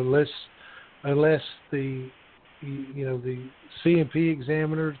 unless the the C&P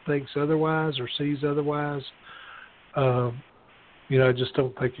examiner thinks otherwise or sees otherwise, I just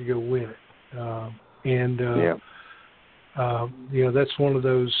don't think you're going to win it. That's one of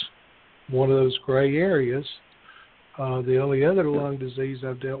those gray areas. The only other lung disease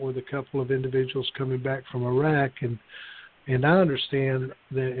I've dealt with a couple of individuals coming back from Iraq, and I understand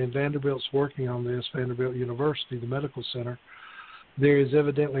that, and Vanderbilt's working on this, Vanderbilt University, the medical center. There is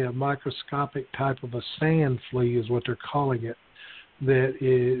evidently a microscopic type of a sand flea, is what they're calling it,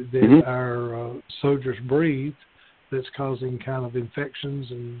 that our soldiers breathe, that's causing kind of infections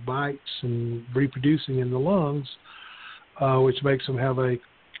and bites and reproducing in the lungs, which makes them have a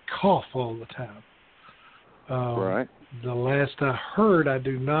cough all the time. Right. The last I heard, I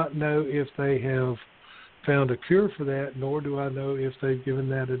do not know if they have found a cure for that, nor do I know if they've given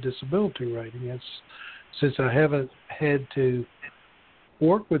that a disability rating. Since I haven't had to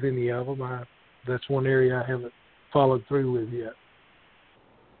work with any of them, that's one area I haven't followed through with yet.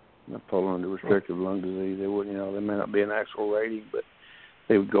 I fall under restrictive lung disease. They wouldn't, they may not be an actual rating, but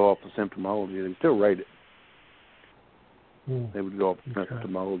they would go off the symptomology. They still rate it. They would go off the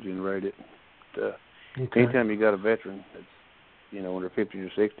symptomology and rate it. Anytime you got a veteran that's, in their 50s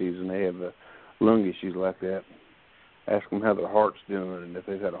or 60s and they have lung issues like that, ask them how their heart's doing and if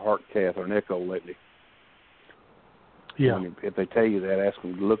they've had a heart cath or an echo lately. Yeah. If they tell you that, ask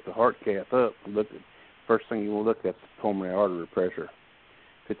them to look the heart cath up. First thing you want to look at is the pulmonary artery pressure.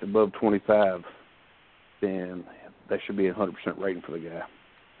 If it's above 25, then that should be a 100% rating for the guy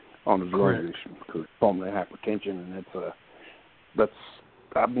on his lung condition, because pulmonary hypertension, and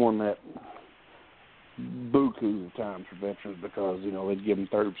I've won that buku of times for veterans, because they'd give them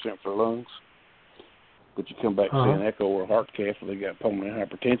 30% for lungs, but you come back and say an echo or a heart cath, they got pulmonary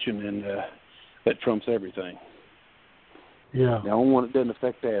hypertension, and that trumps everything. Yeah. The only one that doesn't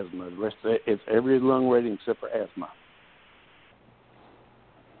affect asthma. The rest of it's every lung rating except for asthma.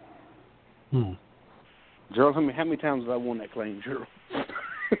 Jerrel, how many times have I won that claim, Jerrel?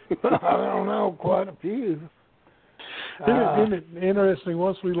 I don't know, quite a few. Isn't it interesting?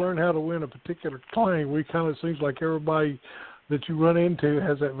 Once we learn how to win a particular claim, we kind of seems like everybody that you run into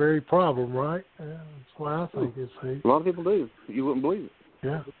has that very problem, right? That's what I think it's. A lot of people do. You wouldn't believe it.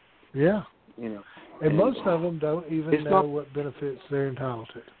 Yeah. Yeah. And most of them don't even know what benefits they're entitled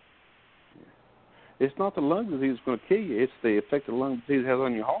to. It's not the lung disease that's going to kill you. It's the effect the lung disease has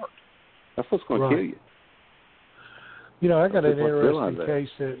on your heart. That's what's going to kill you. I got an interesting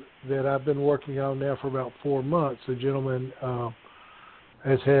case that I've been working on now for about 4 months. A gentleman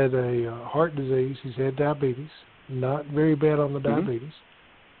has had a heart disease. He's had diabetes, not very bad on the diabetes.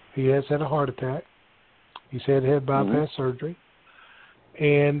 He has had a heart attack. He's had head bypass surgery.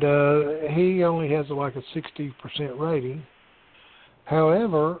 And he only has like a 60% rating.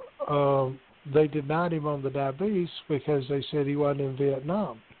 However, they denied him on the diabetes because they said he wasn't in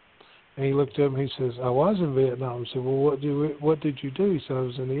Vietnam. And he looked at him and he says, I was in Vietnam. I said, well, what did you do? He said, I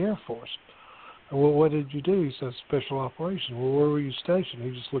was in the Air Force. Well, what did you do? He said, special operation. Well, where were you stationed?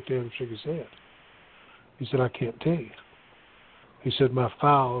 He just looked at him and shook his head. He said, I can't tell you. He said, my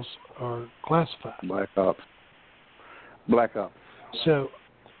files are classified. Black Ops. So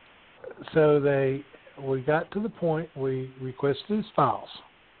we got to the point, we requested his files.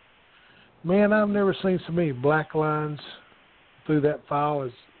 Man, I've never seen so many black lines through that file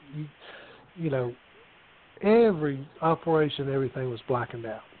as, every operation, everything was blackened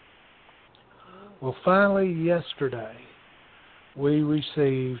out. Well, finally, yesterday, we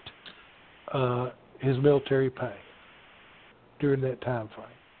received his military pay during that time frame.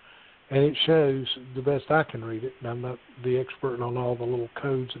 And it shows, the best I can read it, and I'm not the expert on all the little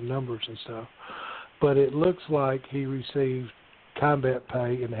codes and numbers and stuff, but it looks like he received combat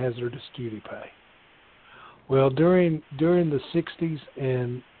pay and hazardous duty pay. Well, during the 60s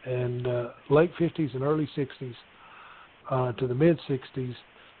and late 50s and early 60s to the mid-60s,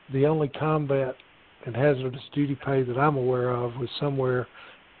 the only combat and hazardous duty pay that I'm aware of was somewhere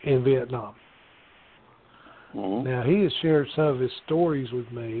in Vietnam. Now, he has shared some of his stories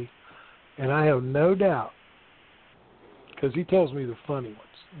with me, and I have no doubt, because he tells me the funny ones.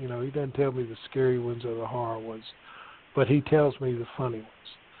 He doesn't tell me the scary ones or the horror ones, but he tells me the funny ones.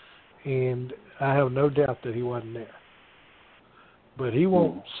 And I have no doubt that he wasn't there. But he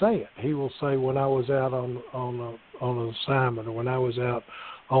won't say it. He will say, when I was out on an assignment, or when I was out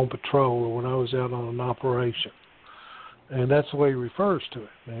on patrol, or when I was out on an operation. And that's the way he refers to it.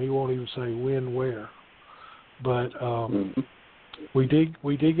 And he won't even say when, where. But we did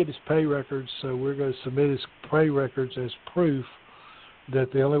get his pay records, so we're going to submit his pay records as proof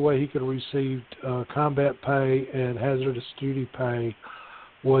that the only way he could have received combat pay and hazardous duty pay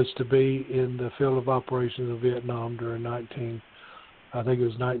was to be in the field of operations in Vietnam during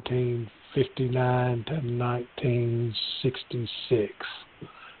 1959 to 1966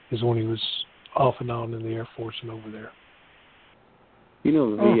 is when he was off and on in the Air Force and over there. The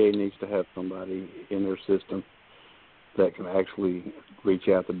VA needs to have somebody in their system that can actually reach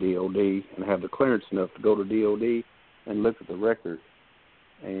out to DOD and have the clearance enough to go to DOD and look at the record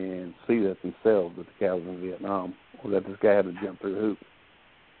and see that themselves that the guy was in Vietnam, or that this guy had to jump through the hoop.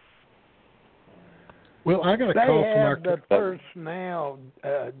 Well, I got a call from our the personnel,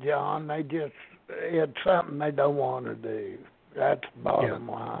 John. It's something they don't want to do. That's the bottom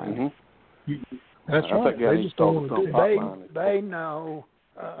line. That's right. They just don't want to do it. They know.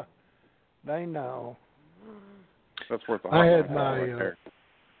 They know. That's worth I had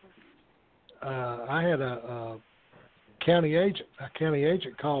a county agent. A county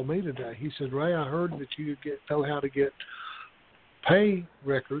agent called me today. He said, Ray, I heard that you know how to get pay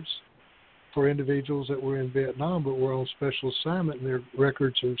records for individuals that were in Vietnam but were on special assignment and their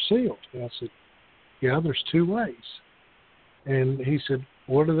records are sealed. And I said, yeah, there's 2 ways. And he said,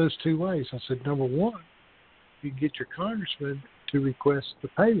 what are those 2 ways? I said, number 1, you get your congressman to request the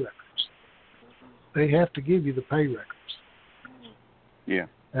pay records. They have to give you the pay records. Yeah.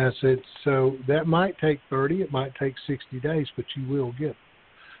 And I said, so that might take 30, it might take 60 days, but you will get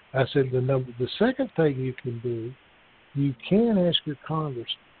them. I said, the second thing you can do you can ask your congressman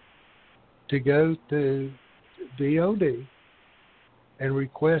to go to DOD and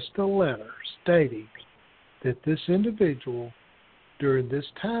request a letter stating that this individual during this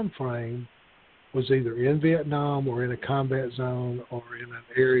time frame was either in Vietnam or in a combat zone or in an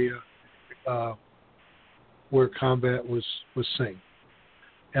area where combat was seen.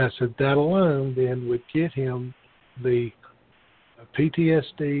 And I said that alone then would get him the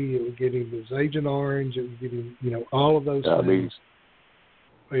PTSD, it would get him his Agent Orange, it would get him, all of those things.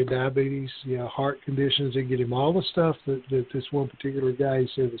 Diabetes, heart conditions, and get him all the stuff that this one particular guy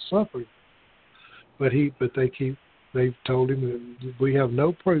said was suffering. But they've told him that we have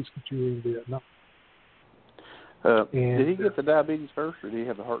no proof that you were in Vietnam. Did he get the diabetes first, or did he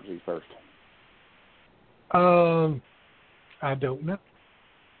have the heart disease first? I don't know.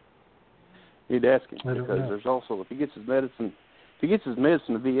 You'd ask him, because there's also, if he gets his medicine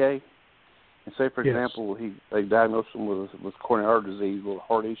to VA, and say, for example, they diagnosed him with coronary artery disease, with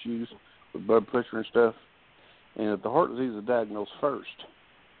heart issues, with blood pressure and stuff, and if the heart disease is diagnosed first,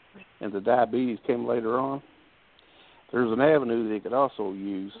 and the diabetes came later on, there's an avenue they could also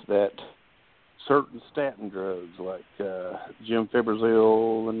use that certain statin drugs like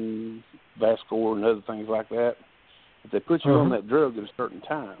Gemfibrozil and Vascor and other things like that, if they put you on that drug at a certain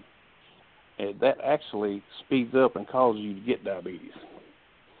time, and that actually speeds up and causes you to get diabetes.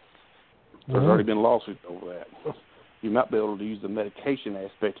 There's already been lawsuits over that. You might be able to use the medication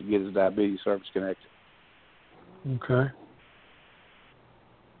aspect to get his diabetes service connected. Okay.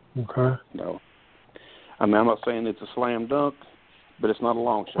 No. I mean, I'm not saying it's a slam dunk, but it's not a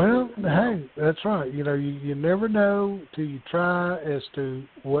long shot. Well, hey, that's right. You never know till you try as to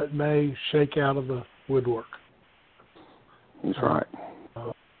what may shake out of the woodwork. That's right.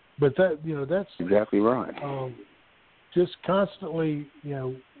 But that's exactly right. Just constantly,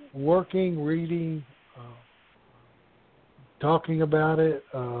 working, reading, talking about it.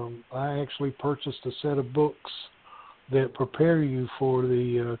 I actually purchased a set of books that prepare you for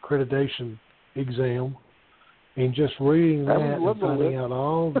the accreditation exam, and just reading that and finding out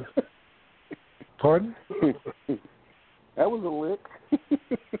all the... Pardon? That was a lick.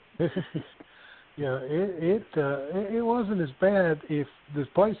 Yeah, it wasn't as bad. If the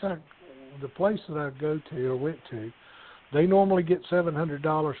place that I go to or went to, they normally get $700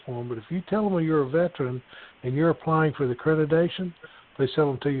 for them. But if you tell them you're a veteran and you're applying for the accreditation, they sell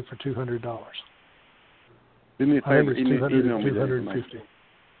them to you for $200. Do me a favor, email me that information.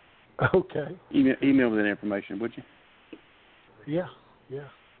 Okay. Email me that information, would you? Yeah.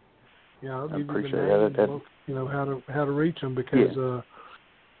 I'll give you appreciate the name, how to reach them, because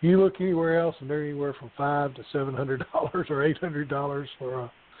you look anywhere else and they're anywhere from $500 to $700 or $800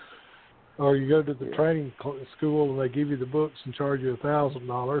 for or you go to the training school and they give you the books and charge you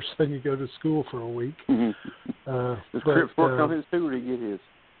 $1,000. Then you go to school for a week. Does Cripps work on his too, or did he get his?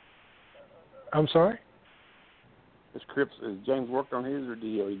 I'm sorry? Has James worked on his, or did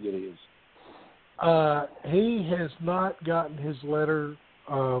he get his? He has not gotten his letter,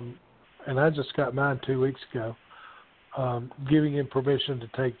 and I just got mine 2 weeks ago, giving him permission to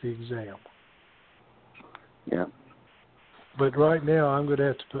take the exam. Yeah. But right now, I'm going to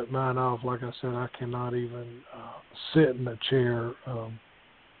have to put mine off. Like I said, I cannot even sit in a chair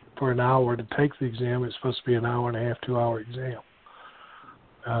for an hour to take the exam. It's supposed to be an hour and a half, 2 hour exam.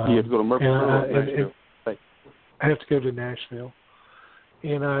 You have to go to Murfreesboro. I have to go to Nashville.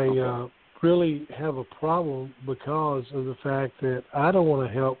 And I really have a problem because of the fact that I don't want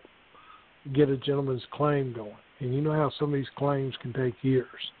to help get a gentleman's claim going. And you know how some of these claims can take years.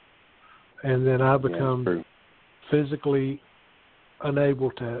 And then I become physically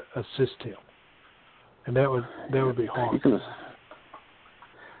unable to assist him. And that would be hard.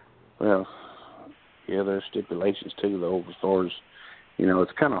 Well, there's stipulations too, though, as far as,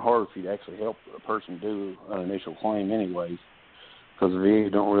 it's kind of hard for you to actually help a person do an initial claim anyways, because the VA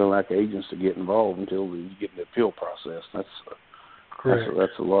don't really like agents to get involved until you get in the appeal process. That's correct.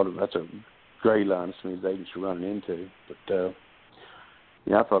 That's a gray line some of these agents are running into. But,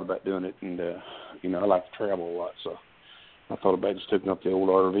 I thought about doing it, and, I like to travel a lot, so I thought about just taking up the old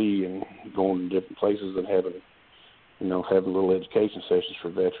RV and going to different places and having little education sessions for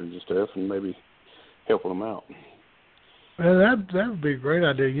veterans and stuff, and maybe helping them out. Well, that would be a great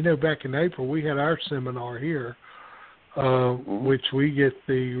idea. Back in April, we had our seminar here, which we get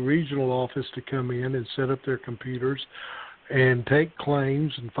the regional office to come in and set up their computers and take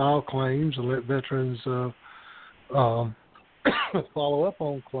claims and file claims and let veterans follow up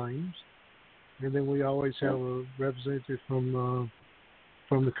on claims. And then we always have a representative from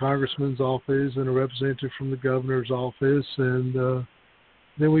the congressman's office and a representative from the governor's office, and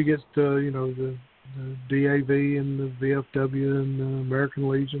then we get the DAV and the VFW and the American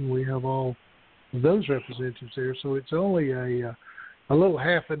Legion. We have all of those representatives there. So it's only a little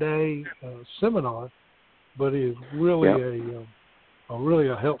half a day seminar, but it's really a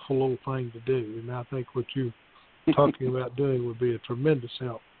helpful little thing to do. And I think what you're talking about doing would be a tremendous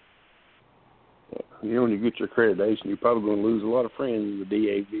help. You know, when you get your accreditation, you're probably going to lose a lot of friends in the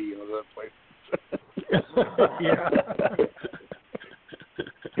DAV and other places. Yeah.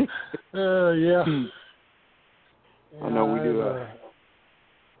 Yeah. I know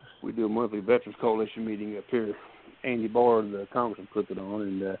we do a monthly Veterans Coalition meeting up here. Andy Barr, the congressman, puts it on,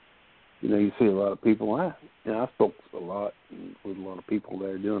 and you know, you see a lot of people. I spoke a lot with a lot of people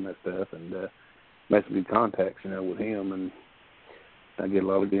there doing that stuff, and made some good contacts, you know, with him, and I get a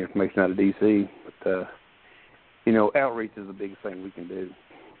lot of good information out of D.C. But you know, outreach is the biggest thing we can do.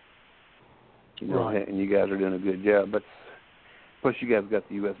 You know, right. And you guys are doing a good job. But plus, you guys got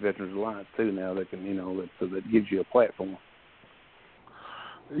the U.S. Veterans Alliance too now that can, you know, that gives you a platform.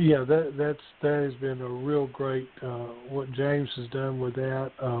 Yeah, that has been a real great. What James has done with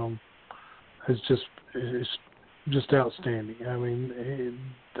that is just outstanding. I mean,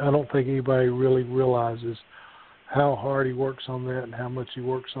 I don't think anybody really realizes how hard he works on that and how much he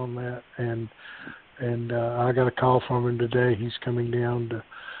works on that. And I got a call from him today. He's coming down to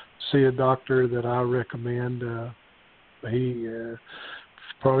see a doctor that I recommend. He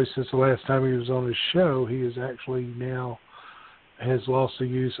probably since the last time he was on his show, he is actually now has lost the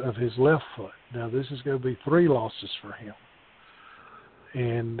use of his left foot. Now this is going to be 3 losses for him.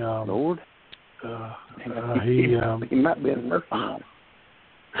 And Lord, he might be in nursing home.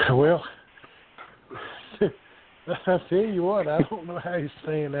 Well, I tell you what, I don't know how he's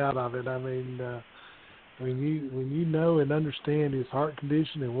staying out of it. I mean, when you know and understand his heart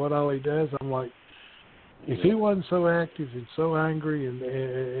condition and what all he does, I'm like, if he wasn't so active and so angry and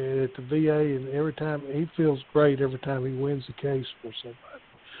at the VA, and every time he feels great every time he wins the case for somebody,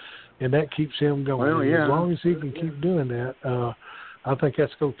 and that keeps him going. Well, yeah. As long as he can keep doing that, I think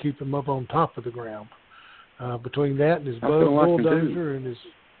that's going to keep him up on top of the ground. Between that and his bulldozer and his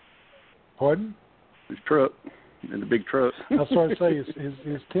pardon, his truck. In the big truck. I was trying to say his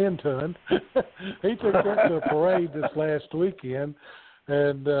 10-ton. He took that to a parade this last weekend,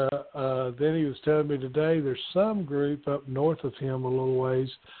 and then he was telling me today there's some group up north of him a little ways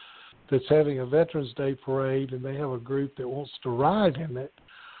that's having a Veterans Day parade, and they have a group that wants to ride in it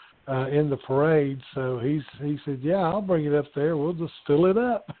in the parade. So he said, yeah, I'll bring it up there. We'll just fill it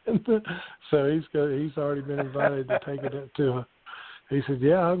up. So he's already been invited to take it up to. He said,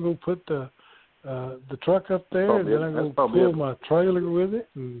 yeah, I'll go put the truck up there, and then I'm going to pull my trailer with it,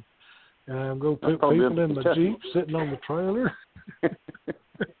 and I'm going to put people in my Jeep sitting on the trailer.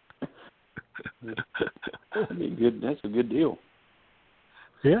 That'd be good. That's a good deal.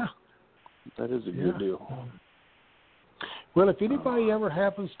 Yeah. That is a good deal. Well, if anybody ever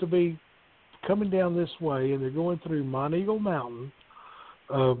happens to be coming down this way and they're going through Mont Eagle Mountain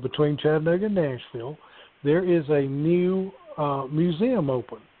between Chattanooga and Nashville, there is a new museum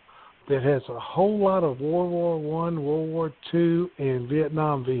open that has a whole lot of World War I, World War II, and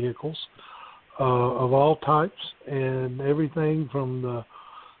Vietnam vehicles of all types, and everything from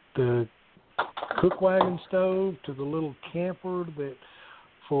the cook wagon stove to the little camper that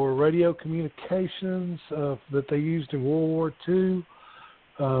for radio communications that they used in World War II.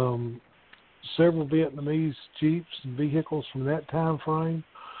 Several Vietnamese Jeeps and vehicles from that time frame.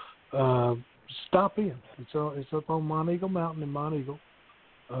 Stop in. It's up on Mont Eagle Mountain in Mont Eagle.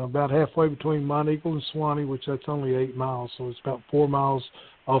 About halfway between Mont Eagle and Suwanee, which that's only 8 miles, so it's about 4 miles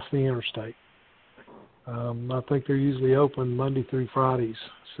off the interstate. I think they're usually open Monday through Fridays,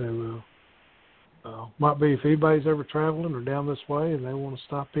 so might be if anybody's ever traveling or down this way and they want to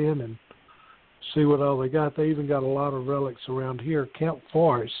stop in and see what all they got. They even got a lot of relics around here. Camp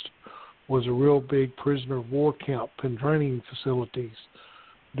Forest was a real big prisoner of war camp and training facilities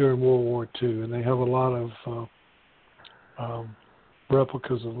during World War II, and they have a lot of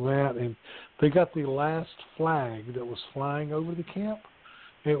replicas of that, and they got the last flag that was flying over the camp.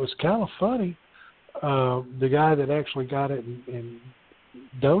 It was kind of funny. The guy that actually got it and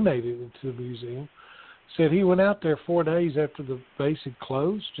donated it to the museum said he went out there 4 days after the base had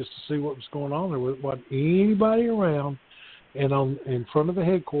closed just to see what was going on. There wasn't anybody around, and in front of the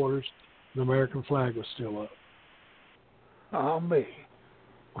headquarters, the American flag was still up. Oh, me.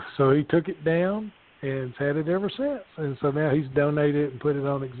 So he took it down and had it ever since. And so now he's donated it and put it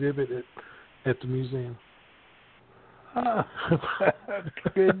on exhibit at the museum. That's a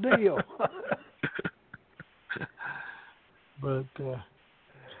good deal. But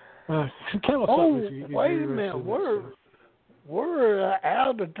kind of something if wait a minute. we're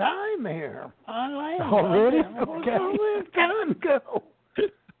out of time here. Already? Okay. Where's time go?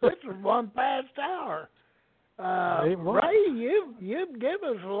 This is 1 past hour. Ray, you've given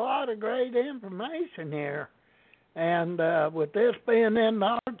us a lot of great information here. And with this being in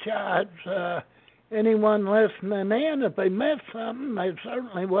the archives, anyone listening in, if they missed something, they're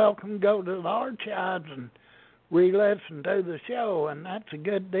certainly welcome to go to the archives and re-listen to the show, and that's a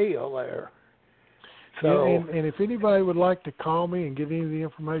good deal there. So, yeah, and if anybody would like to call me and get any of the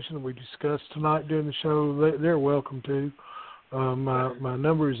information that we discussed tonight during the show, they're welcome to. My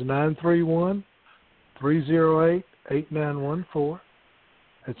number is 931-308-8914.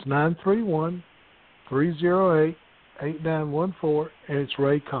 It's 931-308-8914, and it's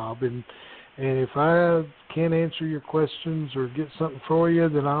Ray Cobb. And if I can't answer your questions or get something for you,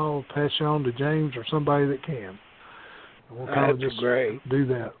 then I'll pass you on to James or somebody that can. We'll kind of just great. Do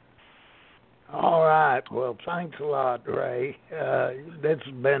that. All right. Well, thanks a lot, Ray. This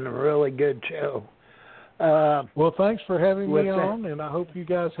has been a really good show. Well, thanks for having me on, and I hope you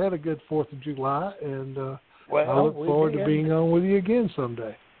guys had a good 4th of July, and I look forward to being on with you again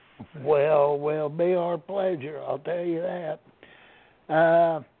someday. Well, will be our pleasure, I'll tell you that.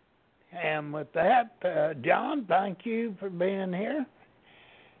 And with that, John, thank you for being here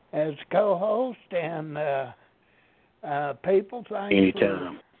as co-host, and people, thanks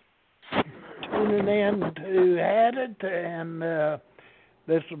Anytime. for tuning in to Hadit, and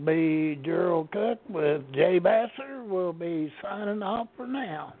this will be Jerrel Cook with Jay Bassler. We'll be signing off for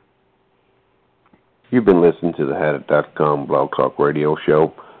now. You've been listening to the Hadit.com Blog Talk Radio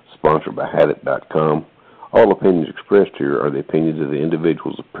Show, sponsored by Hadit.com. All opinions expressed here are the opinions of the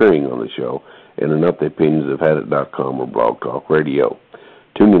individuals appearing on the show and are not the opinions of Hadit.com or Blog Talk Radio.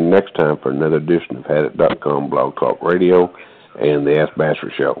 Tune in next time for another edition of Hadit.com Blog Talk Radio and the Ask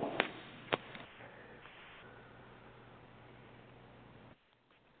Bassler Show.